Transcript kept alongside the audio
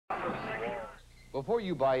Before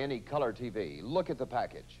you buy any color TV, look at the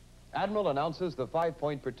package. Admiral announces the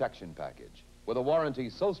 5-point protection package. With a warranty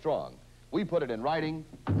so strong, we put it in writing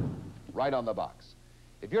right on the box.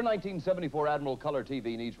 If your 1974 Admiral color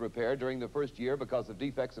TV needs repair during the first year because of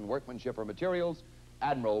defects in workmanship or materials,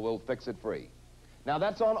 Admiral will fix it free. Now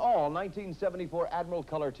that's on all 1974 Admiral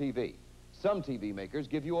color TV. Some TV makers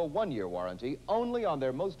give you a 1-year warranty only on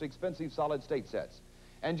their most expensive solid-state sets,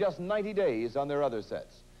 and just 90 days on their other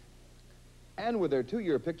sets. And with their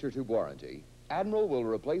 2-year picture tube warranty, Admiral will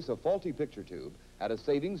replace a faulty picture tube at a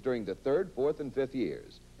savings during the 3rd, 4th, and 5th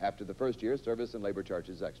years. After the 1st year, service and labor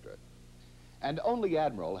charges extra. And only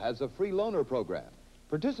Admiral has a free loaner program.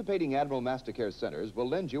 Participating Admiral Mastercare centers will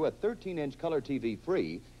lend you a 13-inch color TV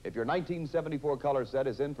free if your 1974 color set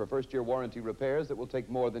is in for first-year warranty repairs that will take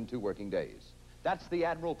more than 2 working days. That's the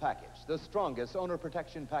Admiral package, the strongest owner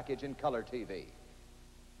protection package in color TV.